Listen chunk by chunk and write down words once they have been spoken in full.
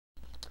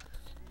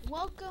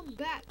welcome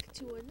back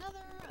to another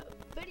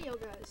video,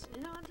 guys.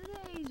 And on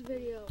today's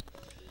video,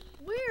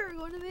 we're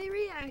going to be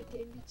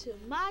reacting to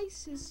my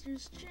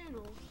sister's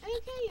channel,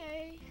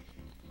 aka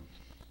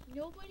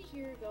Nobody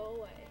Here Go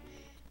Away.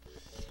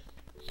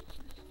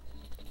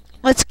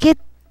 Let's try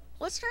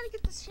to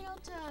get this channel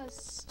to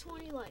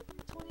 20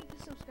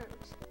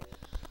 subscribers.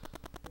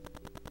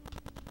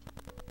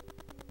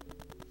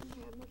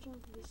 Okay, I'm not trying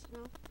for this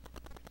now.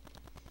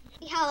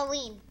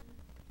 Halloween.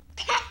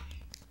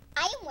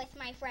 I am with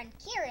my friend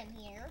Kieran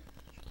here.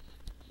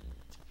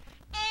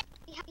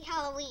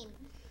 Halloween.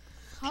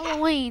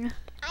 Halloween.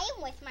 I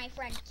am with my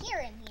friend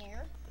Kieran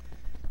here.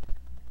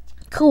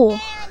 Cool.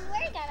 And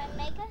we're gonna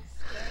make a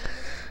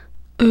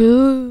scary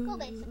Ooh. school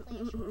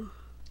basically.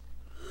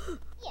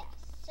 Yes,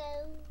 so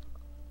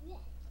yes.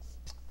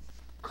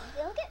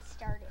 We'll get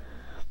started.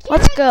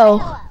 Let's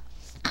go.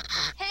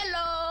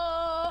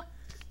 Hello.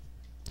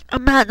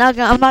 I'm not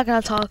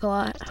gonna talk a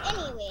lot.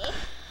 Anyway.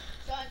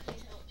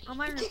 I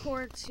might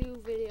record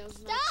 2 videos.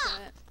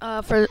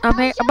 Stop.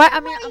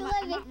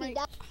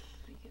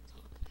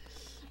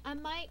 I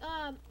might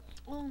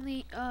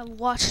only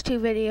watch 2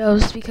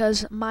 videos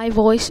because my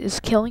voice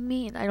is killing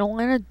me, and I don't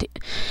want to do.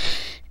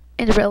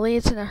 And really,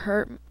 it's gonna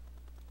hurt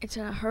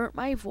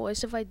my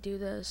voice if I do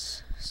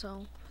this.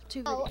 So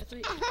 2 videos,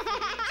 3 videos.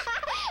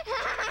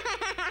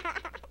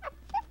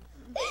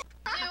 Do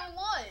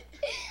what?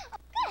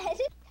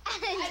 Good.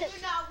 I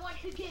do not want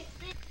to get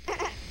bit.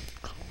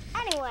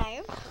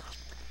 Anyway,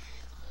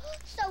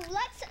 so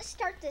let's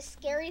start this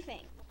scary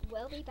thing.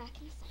 We'll be back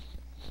in a second.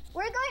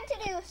 We're going to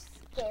do a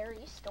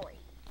scary story.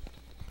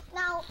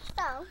 Now,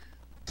 so,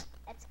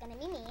 it's going to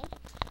be me.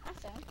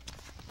 So,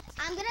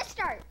 I'm going to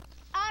start.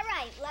 All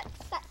right, let's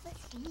set the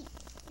scene.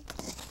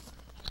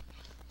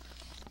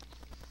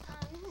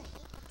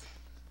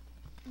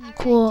 All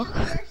Cool. right,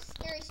 tell me your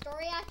scary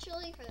story,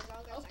 actually, for the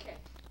vlog. Okay.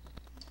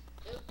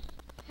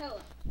 Hello,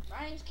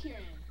 my name's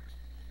Kieran.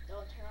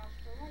 Don't turn off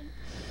the light.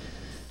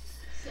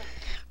 So,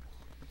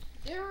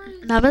 there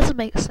was That doesn't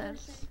make a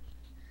sense. person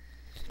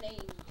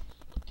named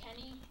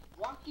Kenny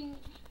walking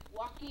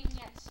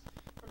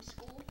from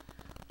school,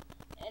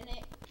 and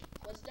it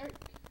was dark.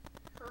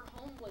 Her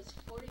home was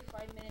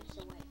 45 minutes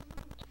away,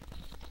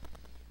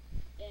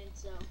 and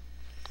so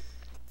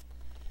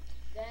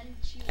then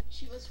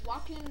she was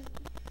walking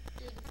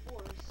through the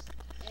forest,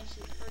 and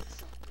she heard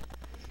something.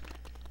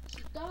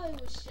 She thought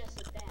it was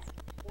just a bat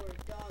or a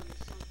dog or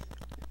something,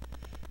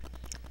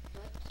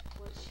 but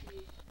what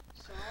she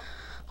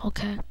saw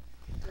Okay.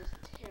 was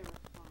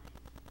terrifying.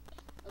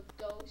 A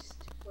ghost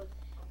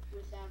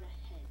without a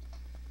head.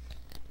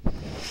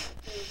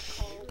 It was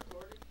called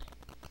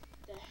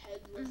the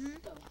Headless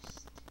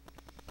Ghost.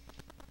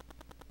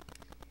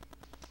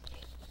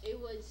 It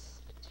was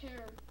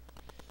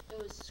It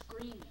was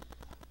screaming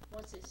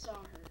once it saw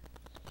her.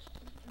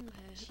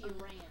 She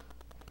ran.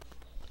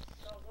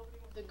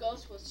 The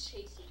ghost was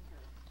chasing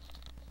her.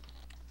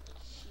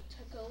 She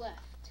took a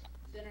left,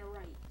 then a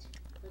right,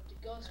 but the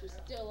ghost was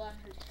still on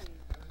her tail.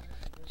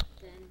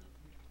 Then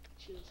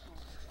she was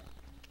home.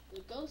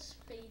 The ghost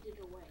faded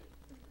away.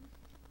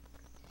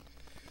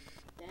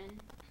 Then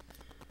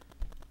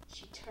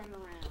she turned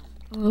around.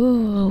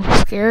 Ooh,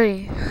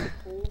 scary. The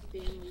whole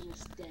family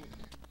was dead.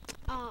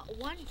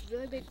 One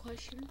really big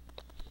question.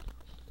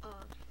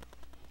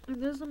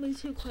 And there's only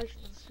 2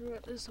 questions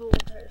throughout this whole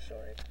entire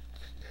story.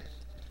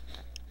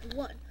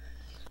 One,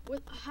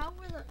 did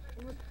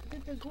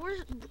the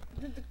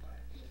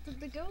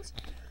ghost?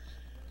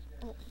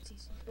 Oh, it's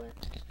easy.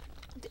 But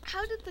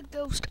how did the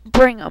ghost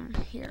bring them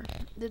here?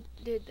 Did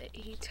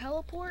he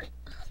teleport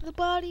the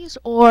bodies,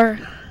 or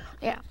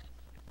yeah?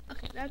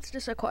 Okay, that's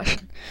just a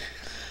question.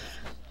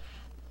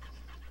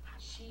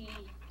 She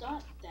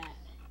thought that,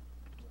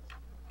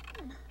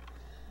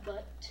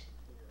 but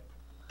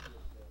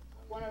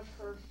one of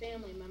her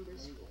family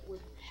members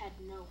had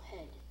no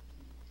head.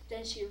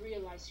 Then she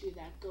realized who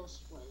that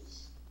ghost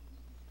was.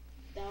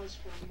 That was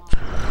her mom.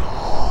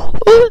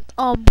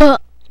 But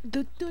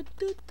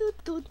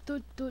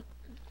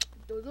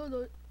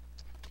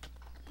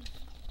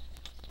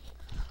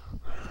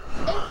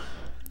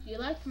If you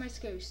liked my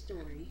scary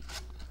story,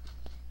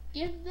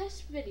 give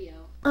this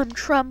video I'm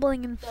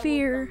trembling in double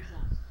fear. thumbs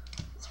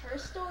up. It's her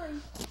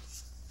story.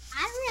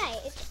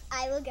 Alright,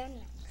 I will go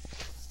next.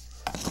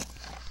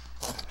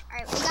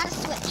 Alright, we gotta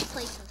switch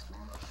places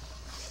now.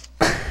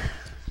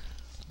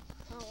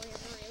 Oh, wait,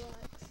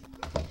 relax.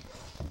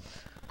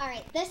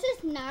 Alright, this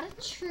is not a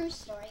true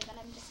story, but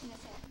I'm just gonna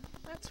say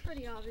it. That's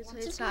pretty obvious.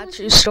 Once It's upon not a a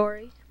true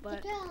story, The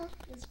but girl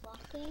is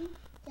walking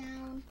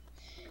down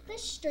the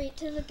street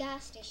to the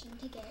gas station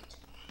to get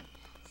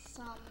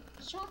some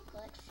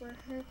chocolate for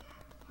her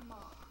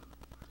mom.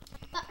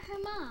 But her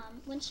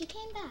mom, when she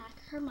came back,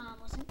 her mom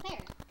wasn't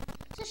there.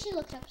 So she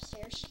looked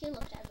upstairs, she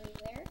looked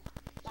everywhere,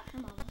 but her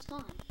mom was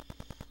gone.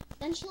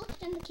 Then she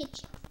looked in the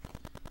kitchen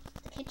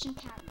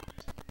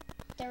cabinet.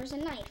 There was a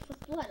knife with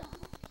blood on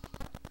it.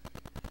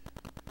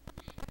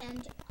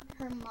 And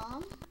her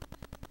mom's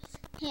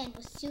hand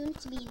was soon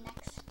to be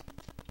next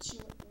to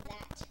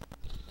that.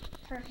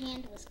 Her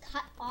hand was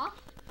cut off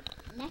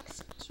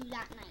next to to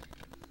that night.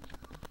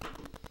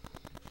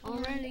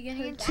 Already And getting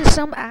her into dad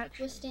some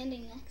action. was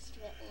standing next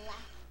to it,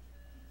 laughing,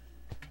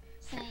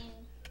 saying,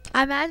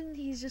 I imagine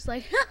he's just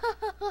like,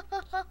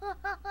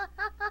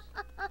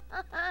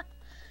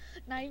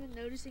 not even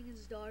noticing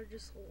his daughter,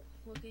 just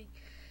looking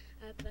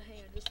at the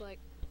hand, just like,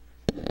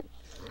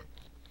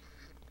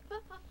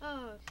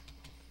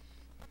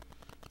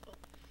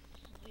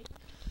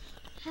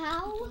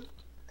 "How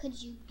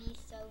could you be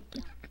so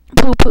dumb?"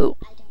 poo poo.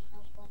 I don't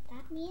know what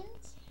that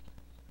means,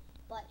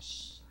 but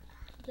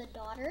the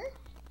daughter,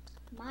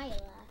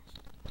 Mila,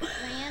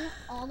 ran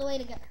all the way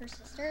to get her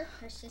sister,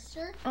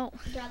 Oh,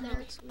 brother,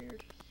 that's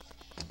weird.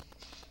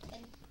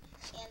 and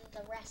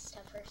the rest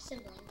of her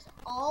siblings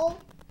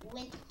all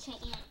went to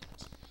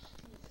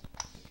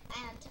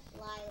Aunt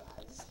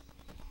Lila's.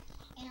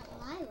 Aunt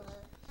Lila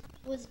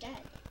was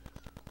dead,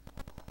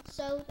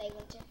 so they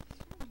went to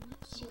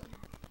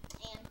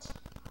Aunt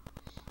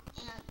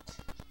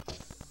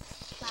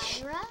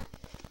Syra,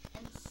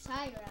 and Syra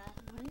Why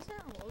does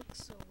that look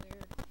so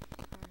weird?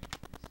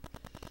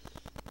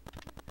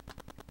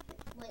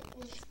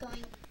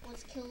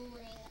 was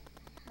killing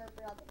her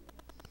brother,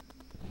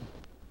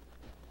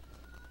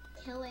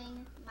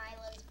 killing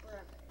Mila's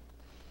brother.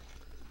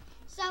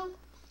 So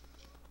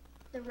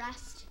the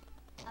rest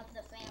of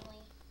the family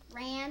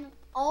ran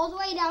all the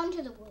way down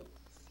to the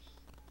woods,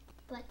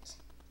 but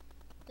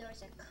there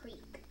was a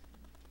creek.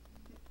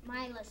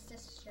 Mila's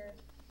sister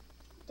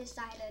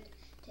decided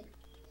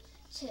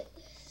to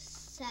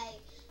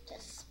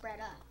spread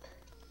up,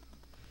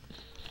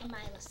 and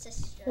Mila's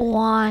sister.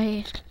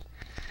 Why?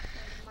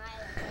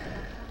 Mila were the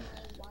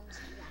only ones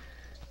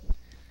left.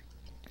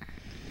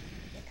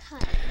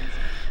 Because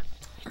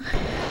she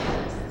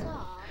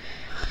saw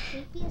the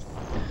creepiest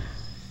thing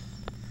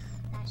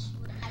that she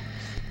would ever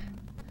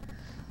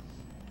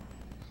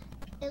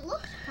see. It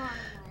looked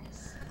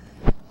harmless,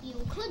 you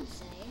could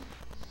say,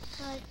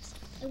 but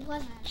it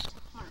wasn't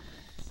harmless.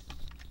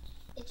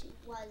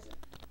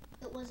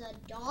 It was a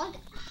dog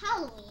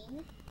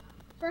howling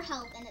for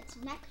help, and its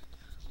neck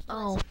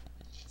was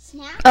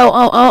snapped. Oh,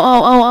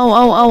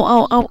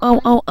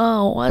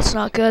 that's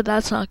not good,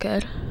 that's not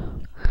good.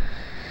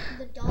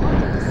 The dog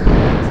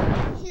decided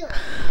to kill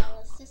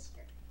Mila's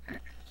sister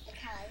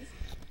because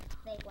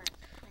they weren't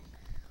friends.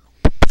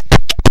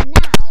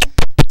 Now,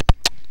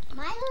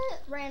 Mila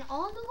ran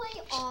all the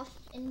way off,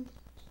 and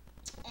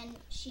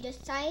she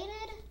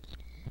decided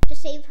to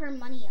save her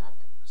money up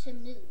to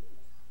move.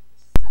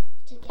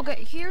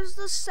 Okay, here's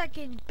the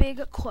second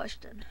big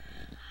question.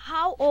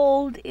 How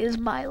old is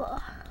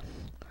Mila?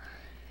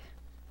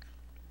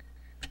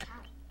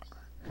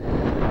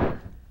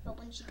 But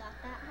when she got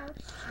that house,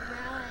 she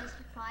realized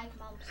 5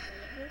 months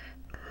later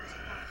it was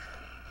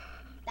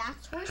haunted.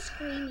 That's her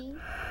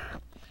screaming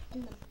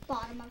in the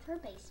bottom of her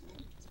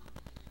basement.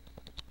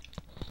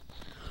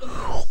 In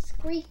her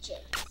screeches.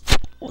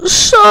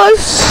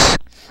 Sus!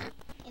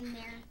 In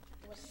there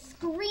was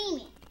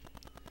screaming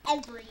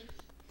every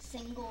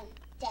single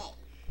day.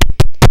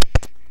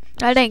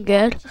 That ain't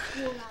good. To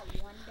school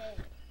that one day.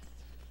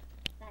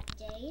 That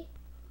day,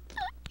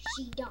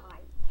 she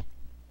died.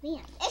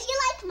 Man, if you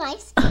like my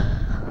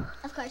story,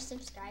 of course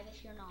subscribe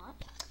if you're not.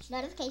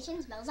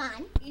 Notifications, bells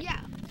on. Yeah,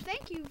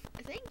 thank you,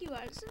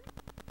 Edison.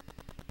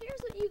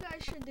 Here's what you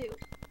guys should do.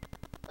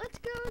 Let's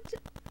go to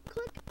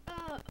click.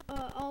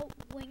 I'll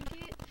link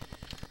it.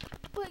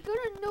 But go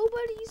to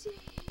Nobody's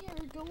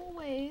Here, Go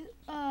Away.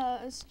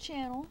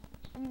 Channel.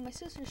 I mean my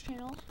sister's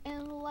channel,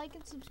 and like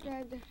and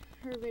subscribe to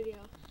her video.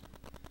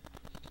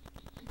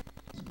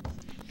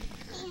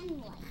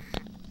 And like.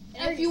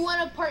 And if you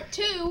want a part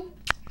 2,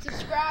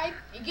 subscribe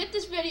and get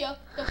this video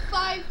to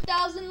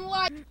 5,000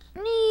 likes.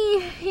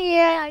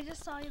 Yeah, I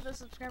just saw you the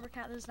subscriber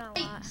count. There's not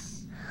a lot.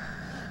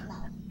 No,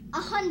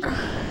 100. I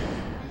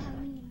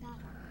haven't even got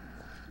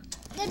it.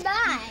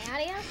 Goodbye.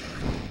 Adios.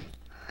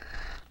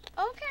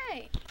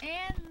 Okay,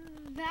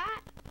 and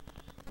that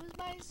was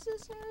my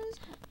sister's.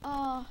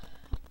 Well,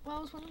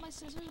 it was one of my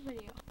sister's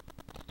video.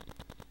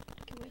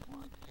 Okay, wait,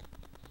 hold on.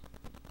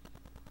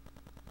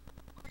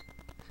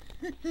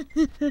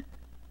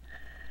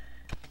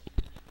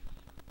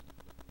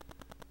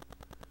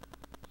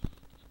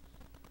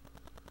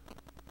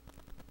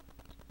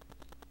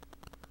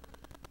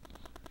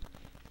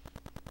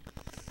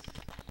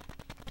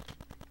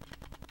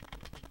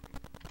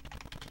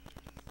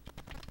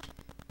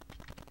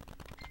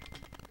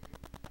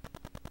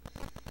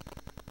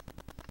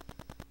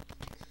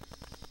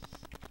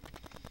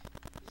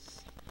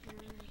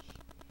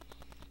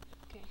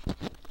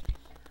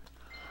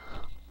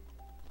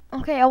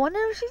 Okay, I wonder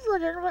if she's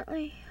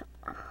legitimately.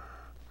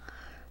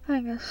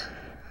 I guess.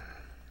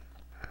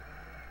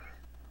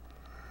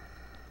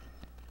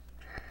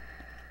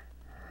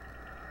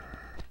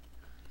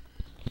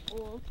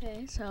 Well,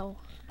 okay, so.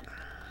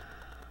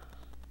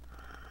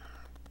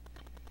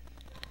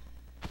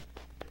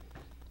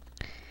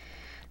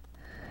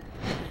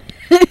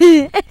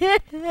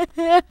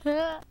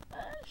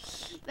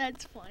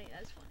 That's funny.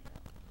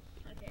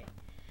 Okay,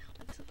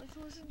 let's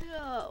listen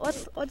to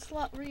let's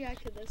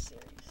react to this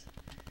series.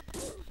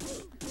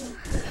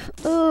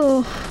 Ooh.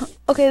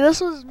 Okay,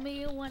 this was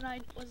me when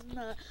I was in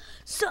the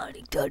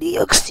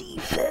Sonic.exe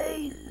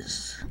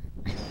phase.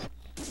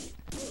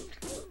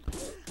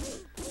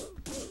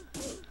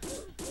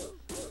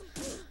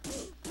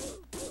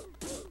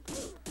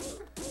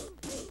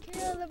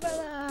 Kill the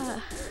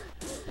brother.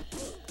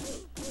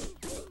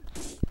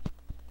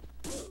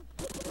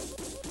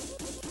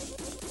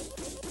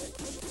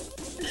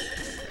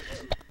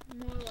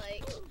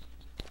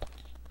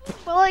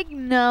 More like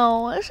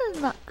no, this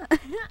is not.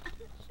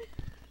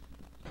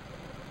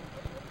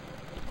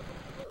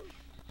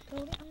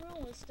 Totally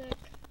unrealistic.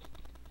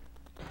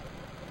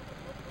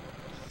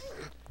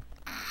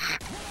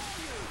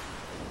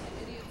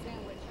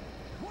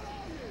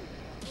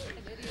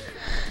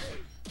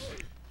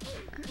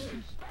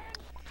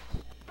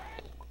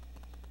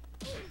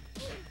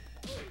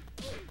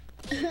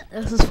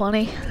 This is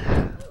funny.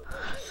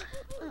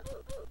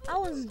 I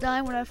was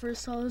dying when I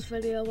first saw this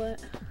video,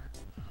 but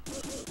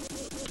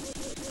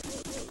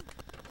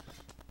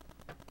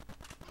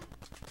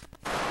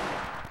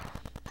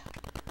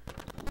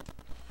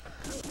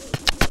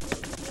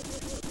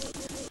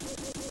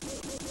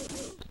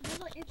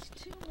it's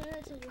 2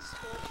 minutes of the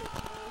sculpture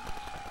mode.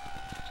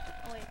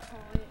 Oh wait, call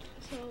it.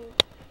 So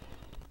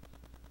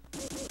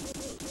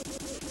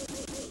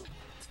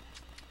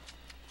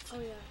oh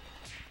yeah.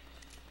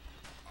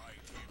 I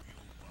give you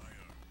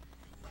fire,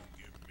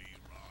 you give me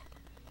rock.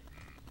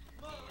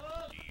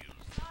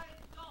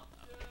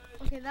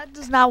 Okay, that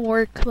does not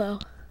work though.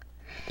 Want to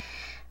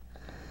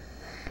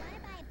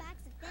buy a box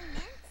of Thin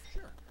Mints?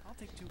 Sure, I'll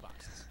take 2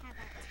 boxes. How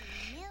about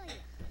 2 million?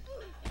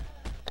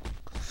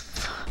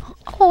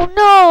 Oh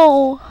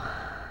no!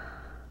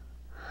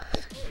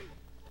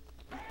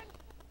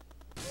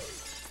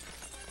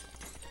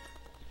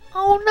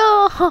 Oh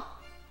no!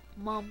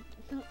 Mom,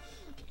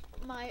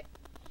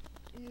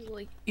 he's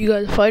like, you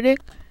guys fighting?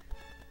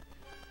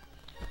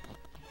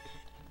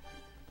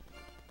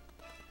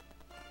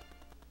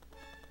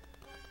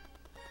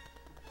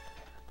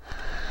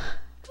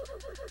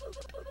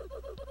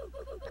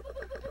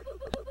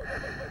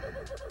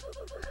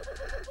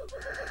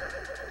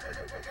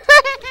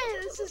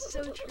 This is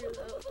so true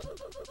though.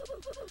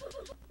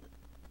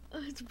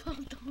 Oh, it's Bob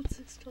Don't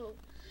 612.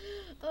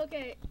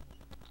 Okay.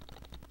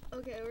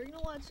 Okay, we're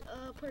gonna watch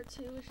part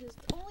 2, which is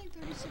only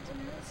 36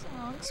 minutes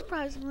long,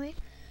 surprisingly.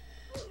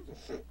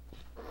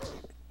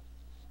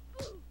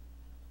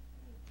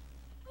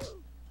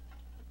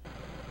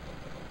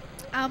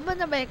 I'm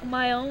gonna make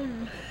my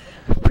own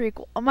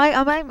prequel. I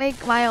might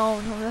make my own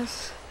of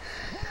this.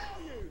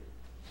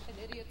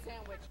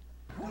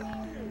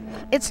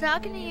 It's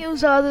not gonna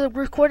use the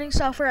recording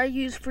software I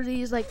use for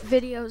these like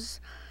videos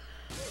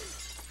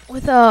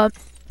with the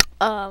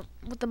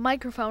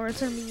microphone.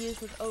 It's gonna be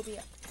used with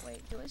OBS.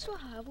 Wait, do I still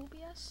have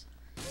OBS?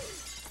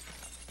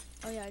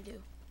 Oh yeah, I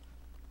do.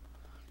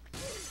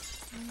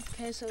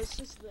 Okay, so it's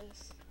just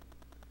this.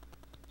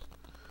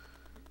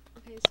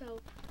 Okay, so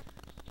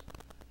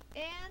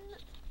and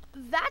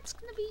that's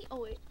gonna be.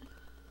 Oh wait.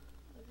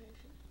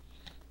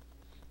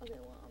 Okay,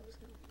 well I'm just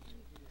gonna.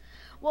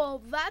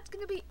 Well, that's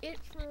gonna be it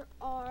for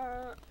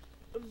our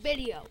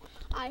video.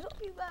 I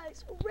hope you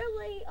guys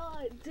really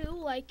do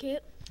like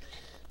it.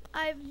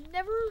 I've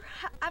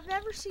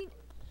never seen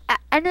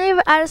any of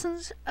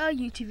Addison's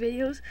YouTube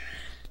videos,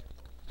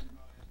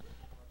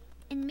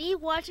 and me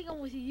watching them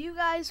with you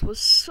guys was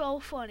so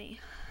funny.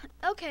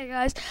 Okay,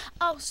 guys,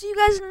 I'll see you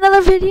guys in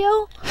another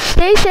video.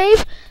 Stay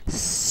safe,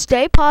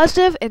 stay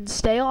positive, and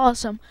stay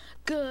awesome.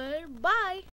 Goodbye.